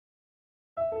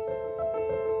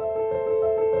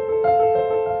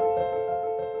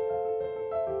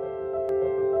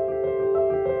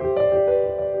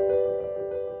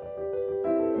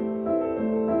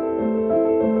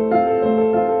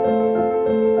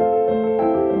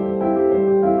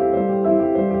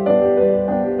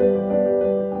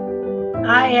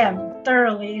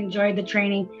really enjoyed the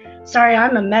training. Sorry,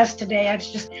 I'm a mess today.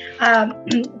 It's just,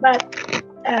 but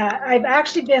I've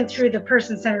actually been through the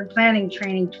person-centered planning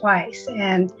training twice,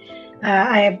 and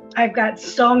I've got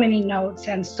so many notes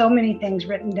and so many things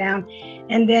written down.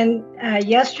 And then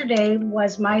yesterday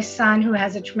was my son, who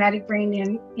has a traumatic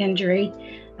brain injury.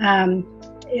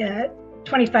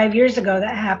 25 years ago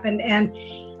that happened, and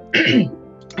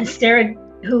Sarah,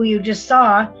 who you just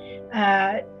saw,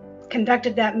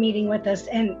 conducted that meeting with us,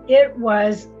 and it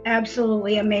was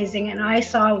absolutely amazing. And I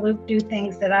saw Luke do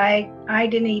things that I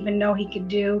didn't even know he could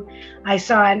do. I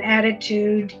saw an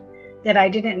attitude that I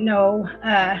didn't know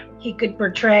he could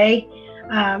portray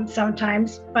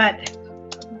sometimes. But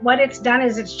what it's done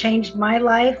is it's changed my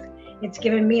life. It's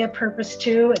given me a purpose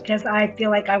too, because I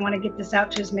feel like I want to get this out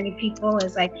to as many people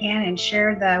as I can and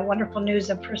share the wonderful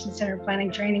news of person-centered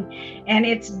planning training. And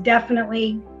it's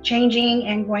definitely changing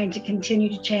and going to continue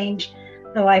to change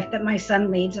the life that my son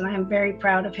leads. And I'm very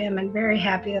proud of him and very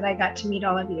happy that I got to meet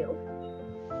all of you.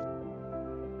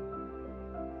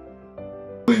 I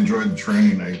really enjoyed the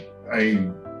training.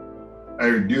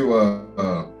 I do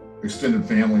a extended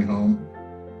family home,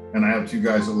 and I have two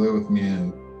guys that live with me,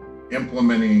 and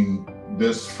implementing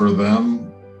this for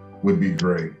them would be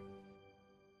great.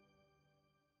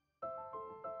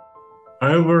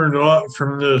 I learned a lot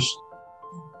from this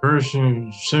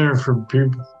person, Center for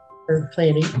People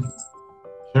Planning.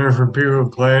 Center for People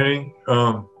Planning.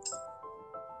 I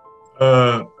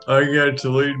got to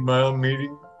lead my own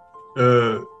meeting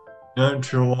not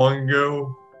too long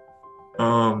ago.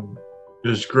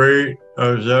 It's great.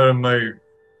 I was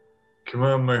come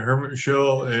out of my hermit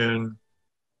shell and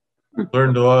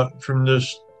learned a lot from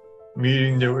this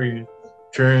meeting that the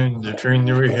training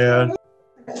that we had.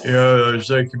 Yeah, I was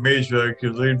like amazed that I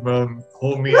could lead my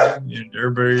whole meeting, and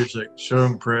everybody was like so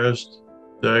impressed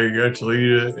that I got to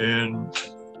lead it. And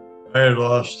I had a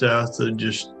lot of staff that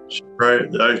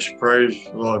I surprised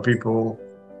a lot of people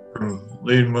from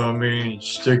leading my meeting,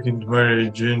 sticking to my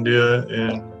agenda,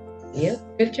 and yeah,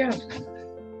 good job.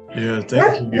 Yeah,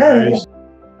 thank you guys.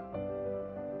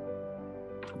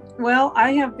 Well,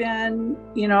 I have been,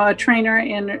 a trainer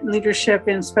in leadership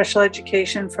in special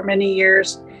education for many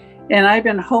years, and I've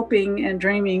been hoping and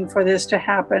dreaming for this to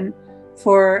happen,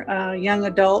 for young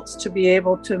adults to be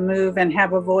able to move and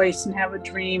have a voice and have a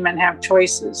dream and have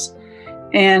choices.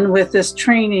 And with this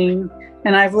training,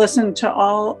 and I've listened to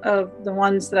all of the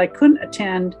ones that I couldn't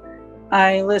attend,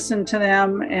 I listened to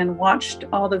them and watched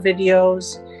all the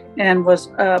videos and was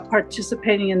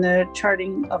participating in the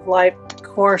Charting of Life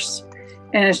course.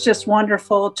 And it's just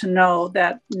wonderful to know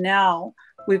that now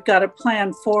we've got a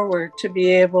plan forward to be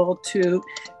able to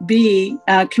be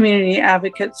community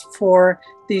advocates for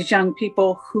these young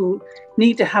people who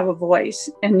need to have a voice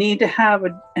and need to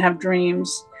have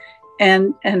dreams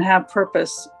and have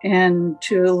purpose and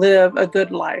to live a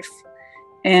good life.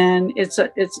 And it's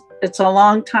a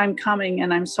long time coming,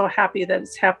 and I'm so happy that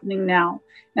it's happening now,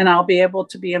 and I'll be able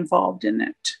to be involved in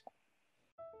it.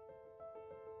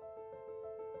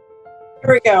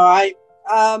 Here we go.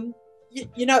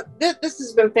 This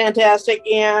has been fantastic,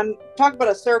 and talk about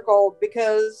a circle,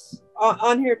 because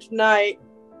on here tonight,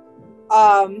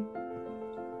 I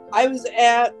was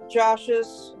at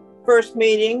Josh's first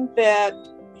meeting that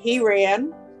he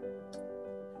ran,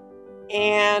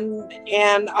 and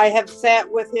I have sat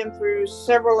with him through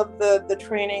several of the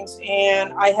trainings,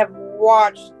 and I have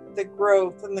watched the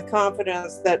growth and the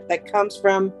confidence that comes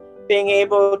from being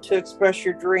able to express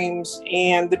your dreams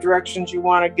and the directions you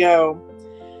want to go.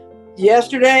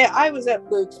 Yesterday, I was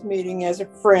at Luke's meeting as a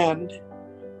friend,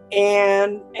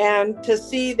 and to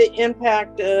see the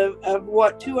impact of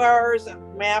what 2 hours of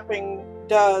mapping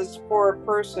does for a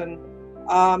person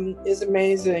is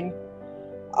amazing.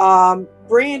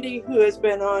 Brandy, who has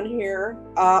been on here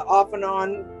off and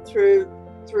on through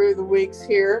the weeks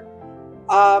here,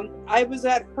 I was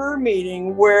at her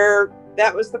meeting where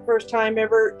that was the first time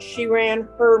ever she ran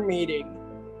her meeting,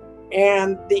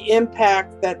 and the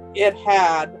impact that it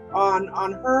had on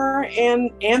her and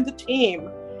the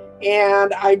team.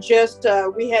 And I just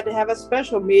we had to have a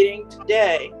special meeting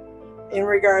today in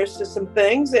regards to some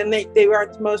things, and they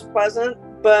weren't the most pleasant,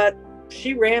 but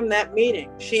she ran that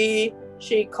meeting. She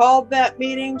called that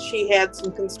meeting. She had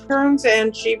some concerns,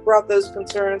 and she brought those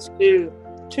concerns to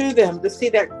them to see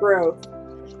that growth.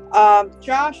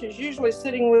 Josh is usually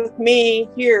sitting with me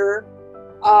here.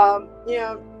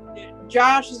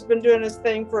 Josh has been doing his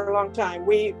thing for a long time.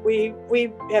 We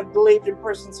have believed in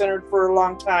person-centered for a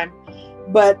long time,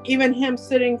 but even him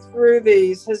sitting through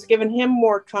these has given him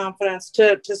more confidence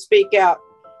to speak out.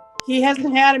 He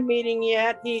hasn't had a meeting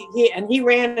yet. He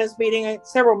ran his meeting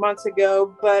several months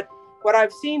ago, but what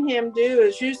I've seen him do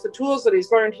is use the tools that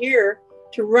he's learned here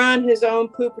to run his own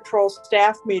Poo Patrol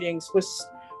staff meetings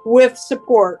with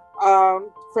support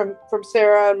from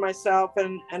Sarah and myself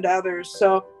and others.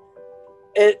 So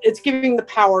it's giving the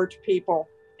power to people,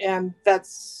 and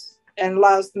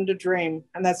allows them to dream,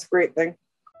 and that's a great thing.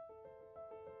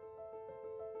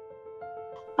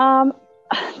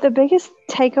 The biggest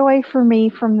takeaway for me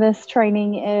from this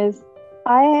training is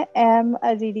I am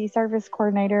a DD service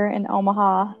coordinator in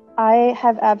Omaha. I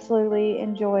have absolutely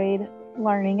enjoyed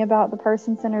learning about the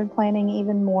person-centered planning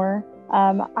even more.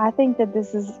 I think that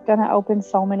this is going to open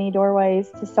so many doorways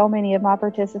to so many of my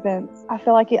participants. I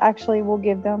feel like it actually will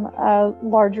give them a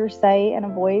larger say and a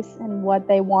voice in what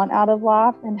they want out of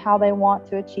life and how they want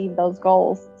to achieve those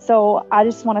goals. So I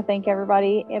just want to thank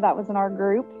everybody that was in our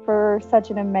group for such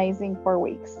an amazing 4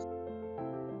 weeks.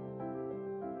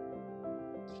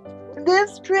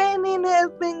 This training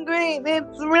has been great.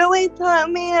 It's really taught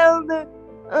me how to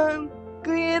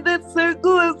create a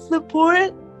circle of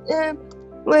support and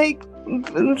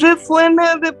just learn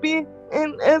how to be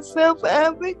a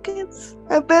self-advocate,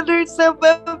 a better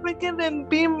self-advocate, and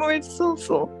be more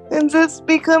social, and just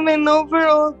become an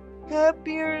overall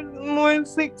happier, more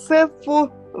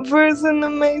successful version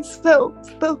of myself.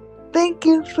 So thank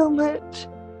you so much.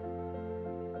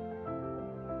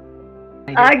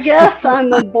 I guess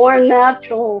I'm a born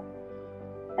natural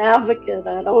advocate.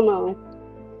 I don't know.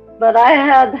 But I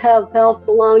had to have help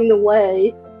along the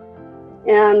way.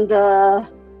 And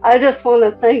I just want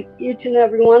to thank each and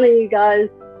every one of you guys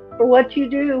for what you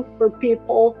do for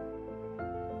people.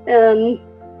 And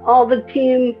all the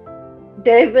team,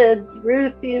 David,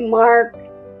 Ruthie, Mark,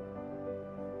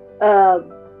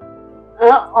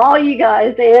 all you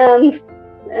guys, Ann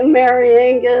and Mary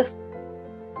Angus.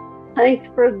 Thanks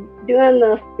for doing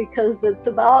this, because it's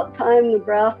about time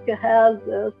Nebraska has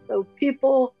this, so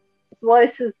people's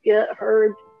voices get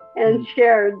heard and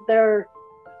shared.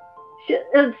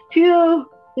 It's too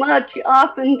much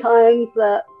oftentimes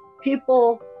that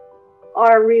people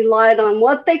are relied on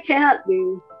what they can't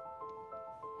do,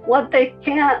 what they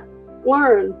can't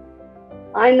learn.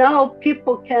 I know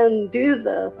people can do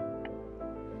this.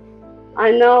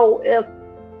 I know if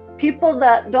people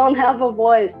that don't have a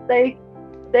voice,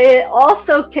 they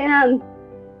also can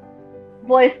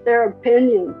voice their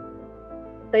opinion.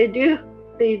 They do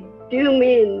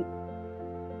mean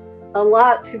a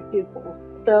lot to people.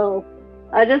 So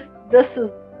this is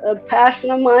a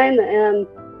passion of mine, and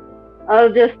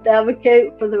I'll just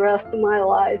advocate for the rest of my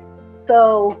life.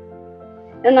 So,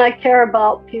 and I care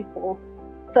about people.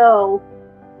 So,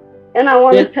 and I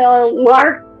want to tell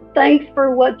Mark, thanks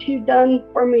for what you've done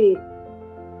for me.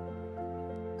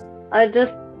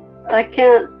 I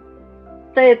can't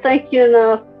say thank you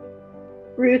enough.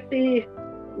 Ruthie,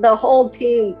 the whole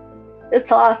team.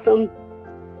 It's awesome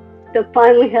to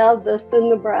finally have this in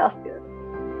Nebraska.